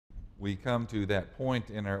we come to that point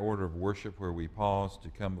in our order of worship where we pause to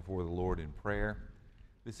come before the Lord in prayer.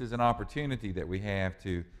 This is an opportunity that we have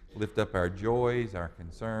to lift up our joys, our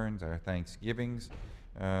concerns, our thanksgivings,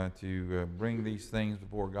 to bring these things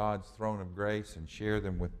before God's throne of grace and share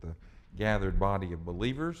them with the gathered body of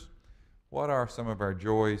believers. What are some of our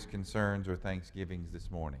joys, concerns, or thanksgivings this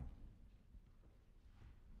morning?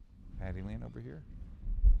 Patty Lynn over here.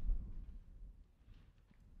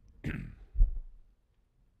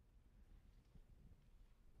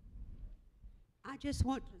 I just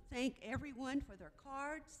want to thank everyone for their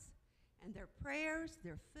cards and their prayers,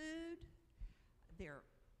 their food, their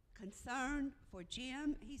concern for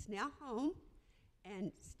Jim. He's now home,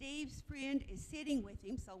 and Steve's friend is sitting with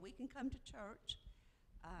him so we can come to church.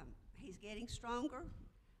 He's getting stronger.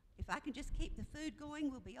 If I can just keep the food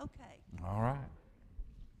going, we'll be okay. All right.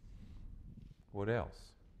 What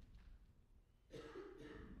else? Terry,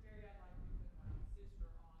 I'd like to put my sister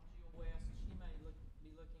on, Jill West. She may be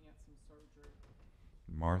looking at some surgery.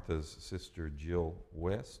 Martha's sister, Jill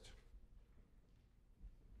West.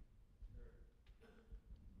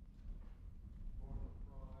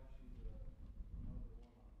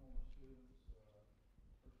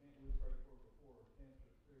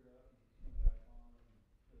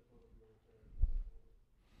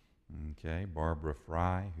 Okay, Barbara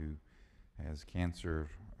Fry, who has cancer,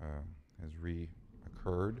 has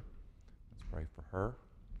reoccurred. Let's pray for her.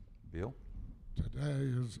 Bill?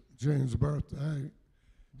 Today is Jean's birthday.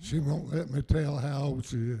 She won't let me tell how old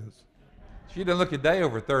she is. She doesn't look a day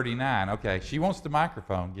over 39. Okay, she wants the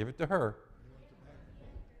microphone. Give it to her.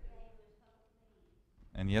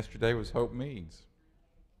 And yesterday was Hope Meads.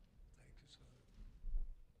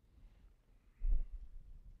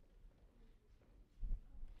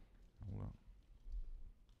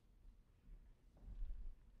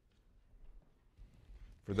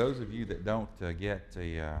 For those of you that don't get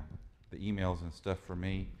the emails and stuff from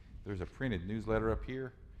me, there's a printed newsletter up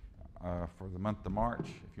here for the month of March,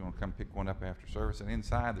 if you want to come pick one up after service. And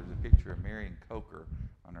inside there's a picture of Marion Coker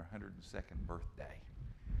on her 102nd birthday.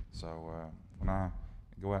 So when I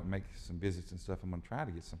go out and make some visits and stuff, I'm going to try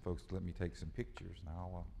to get some folks to let me take some pictures. And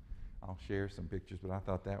I'll share some pictures, but I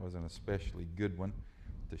thought that was an especially good one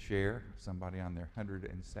to share, somebody on their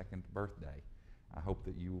 102nd birthday. I hope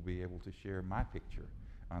that you will be able to share my picture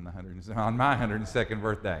on my 102nd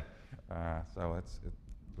birthday. So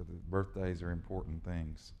the birthdays are important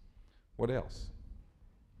things. What else?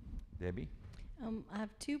 Debbie? I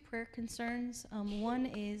have two prayer concerns. One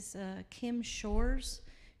is Kim Shores.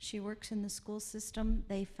 She works in the school system.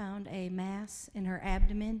 They found a mass in her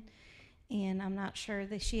abdomen, and I'm not sure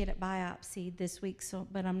that she had it biopsied this week,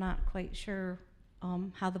 but I'm not quite sure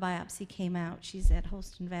how the biopsy came out. She's at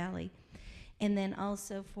Holston Valley. And then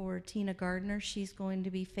also for Tina Gardner, she's going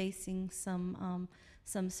to be facing some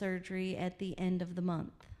surgery at the end of the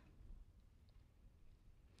month.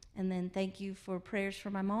 And then thank you for prayers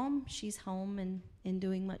for my mom. She's home and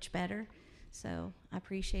doing much better. So I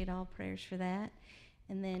appreciate all prayers for that.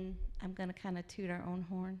 And then I'm going to kind of toot our own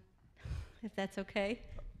horn, if that's okay.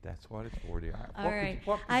 That's what it's for, dear. All right.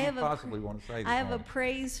 What could you possibly want to say this I have morning? a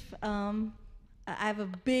praise. I have a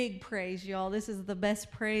big praise, y'all. This is the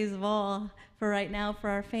best praise of all for right now for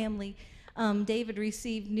our family. David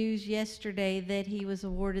received news yesterday that he was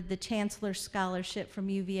awarded the Chancellor's Scholarship from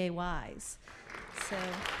UVA Wise. So.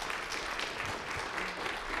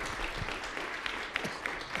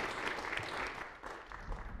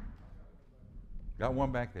 Got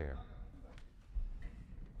one back there.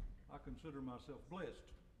 I consider myself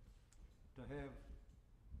blessed to have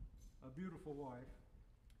a beautiful wife.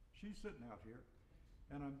 She's sitting out here.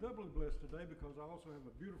 And I'm doubly blessed today because I also have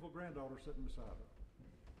a beautiful granddaughter sitting beside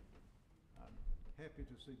her. I'm happy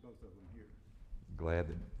to see both of them here. Glad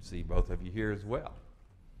to see both of you here as well.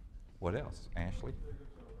 What else? Ashley?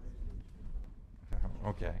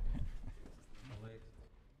 Okay.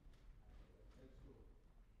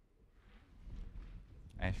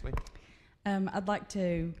 Ashley? I'd like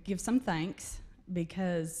to give some thanks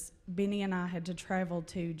because Benny and I had to travel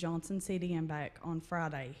to Johnson City and back on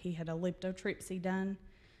Friday. He had a lithotripsy done,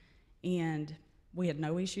 and we had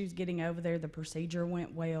no issues getting over there. The procedure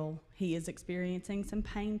went well. He is experiencing some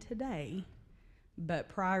pain today, but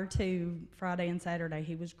prior to Friday and Saturday,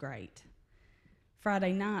 he was great.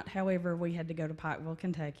 Friday night, however, we had to go to Pikeville,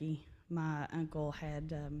 Kentucky. My uncle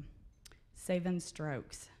had 7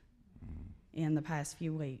 strokes in the past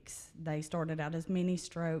few weeks. They started out as mini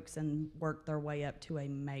strokes and worked their way up to a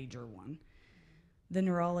major one. The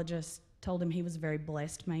neurologist told him he was a very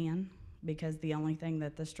blessed man because the only thing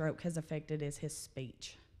that the stroke has affected is his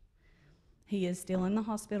speech. He is still in the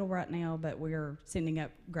hospital right now, but we're sending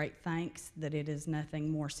up great thanks that it is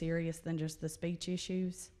nothing more serious than just the speech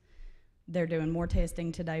issues. They're doing more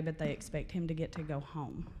testing today, but they expect him to get to go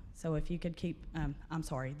home. So if you could keep, I'm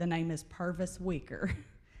sorry, the name is Purvis Weaker.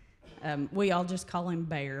 We all just call him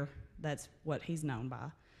Bear. That's what he's known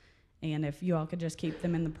by. And if you all could just keep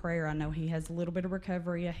them in the prayer, I know he has a little bit of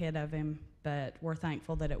recovery ahead of him, but we're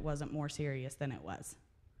thankful that it wasn't more serious than it was.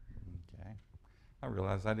 Okay. I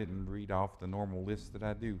realized I didn't read off the normal list that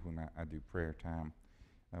I do when I do prayer time.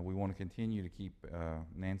 We want to continue to keep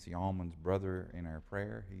Nancy Allman's brother in our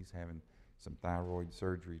prayer. He's having some thyroid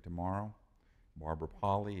surgery tomorrow. Barbara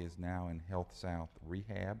Polly is now in Health South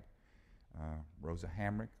Rehab. Rosa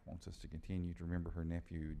Hamrick wants us to continue to remember her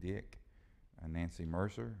nephew Dick. Nancy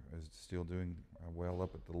Mercer is still doing well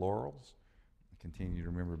up at the Laurels. Continue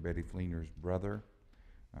to remember Betty Fleener's brother.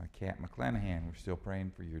 Kat McClanahan, we're still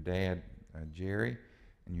praying for your dad, Jerry,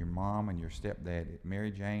 and your mom and your stepdad,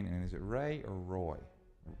 Mary Jane, and is it Ray or Roy?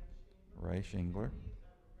 Ray Shingler.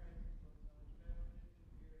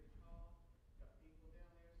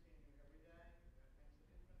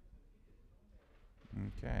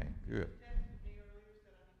 Okay, good.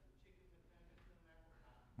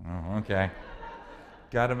 Oh, okay.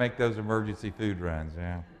 Got to make those emergency food runs,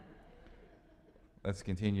 yeah. Let's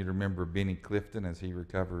continue to remember Benny Clifton as he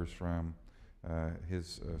recovers from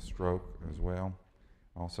his stroke as well.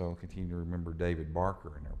 Also continue to remember David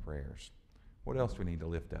Barker in our prayers. What else do we need to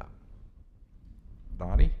lift up?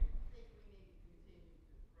 Dottie?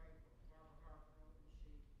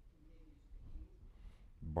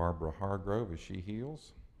 Barbara Hargrove as she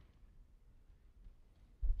heals.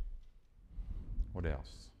 What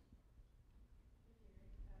else?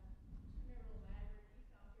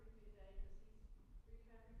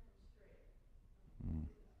 Mm.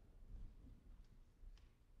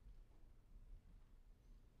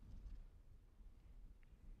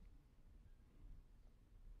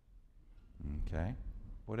 Okay.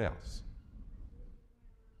 What else?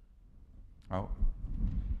 Oh,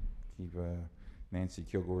 keep Nancy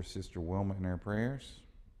Kilgore's sister Wilma in our prayers.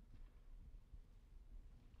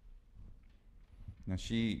 Now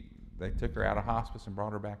they took her out of hospice and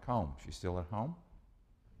brought her back home. She's still at home?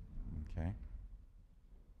 Okay.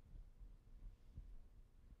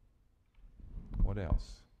 What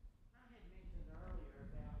else? I had mentioned earlier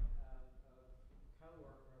about a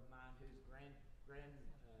coworker of mine whose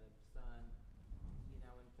grandson,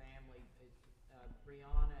 and family is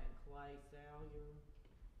Brianna and Clay Salyer.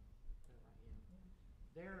 Is that right?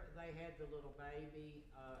 Yeah. They had the little baby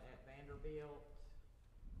at Vanderbilt,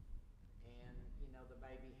 and the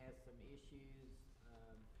baby has some issues,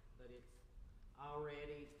 but it's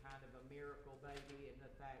already kind of a miracle baby in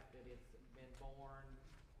the fact that it's been born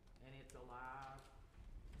and it's alive.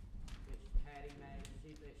 It's Hattie Mae,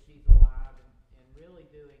 that she's alive and really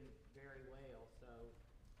doing very well. So,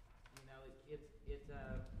 it's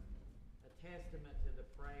a testament to the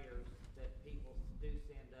prayers that people do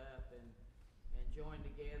send up and join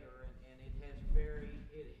together, and it has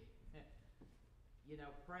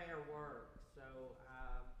prayer works. So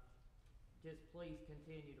just please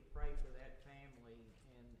continue to pray for that family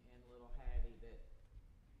and little Hattie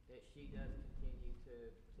that she does continue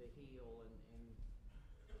to heal and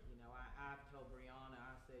I've told Brianna,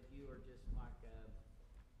 I said, you are just like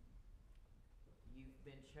you've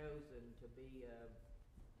been chosen to be a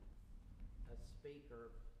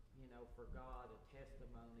speaker, for God, a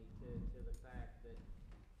testimony to the fact that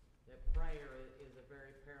prayer is a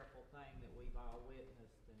very powerful thing that we've all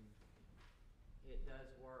witnessed, and it does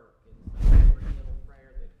work. And so every little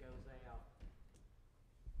prayer that goes out,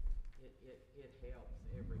 it helps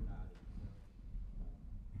everybody.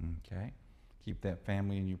 So. Okay. Keep that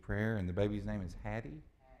family in your prayer. And the baby's name is Hattie?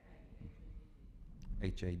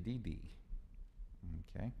 Hadd.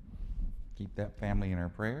 Okay. Keep that family in our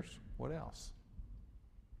prayers. What else?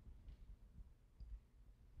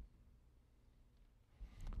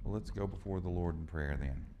 Well, let's go before the Lord in prayer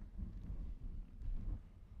then.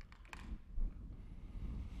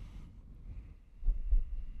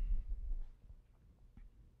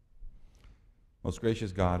 Most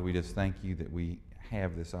gracious God, we just thank you that we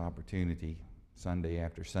have this opportunity Sunday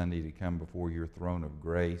after Sunday to come before your throne of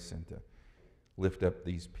grace and to lift up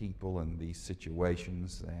these people and these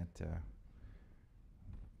situations that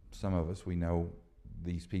some of us, we know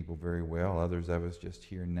these people very well. Others of us just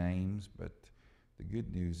hear names, but the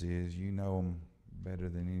good news is you know them better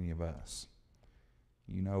than any of us.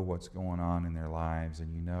 You know what's going on in their lives,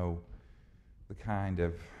 and you know the kind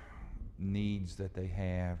of needs that they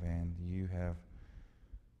have, and you have,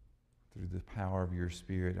 through the power of your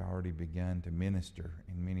Spirit, already begun to minister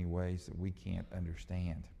in many ways that we can't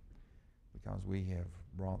understand. We because we have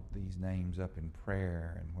brought these names up in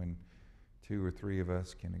prayer, and when 2 or 3 of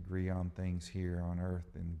us can agree on things here on earth,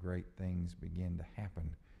 then great things begin to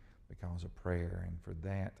happen because of prayer. And for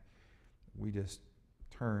that, we just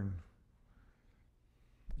turn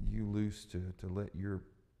you loose to let your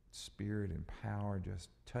spirit and power just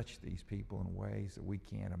touch these people in ways that we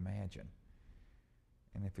can't imagine.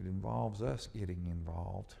 And if it involves us getting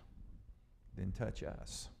involved, then touch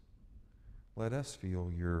us. Let us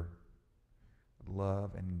feel your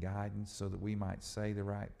love and guidance so that we might say the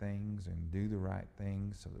right things and do the right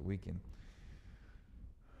things, so that we can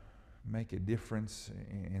make a difference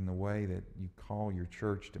in the way that you call your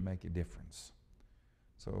church to make a difference.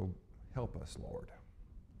 So help us, Lord.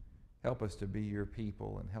 Help us to be your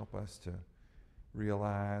people, and help us to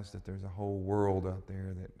realize that there's a whole world out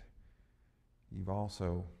there that you've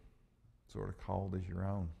also sort of called as your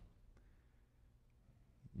own.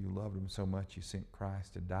 You loved them so much you sent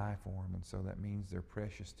Christ to die for them, and so that means they're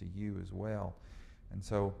precious to you as well. And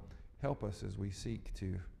so help us as we seek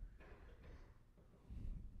to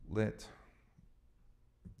let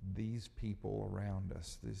these people around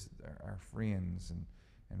us, our friends and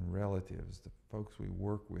relatives, the folks we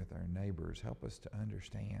work with, our neighbors, help us to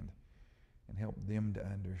understand and help them to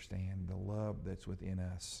understand the love that's within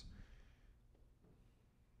us,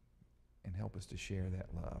 and help us to share that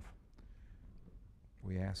love.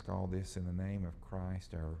 We ask all this in the name of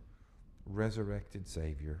Christ, our resurrected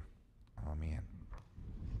Savior. Amen.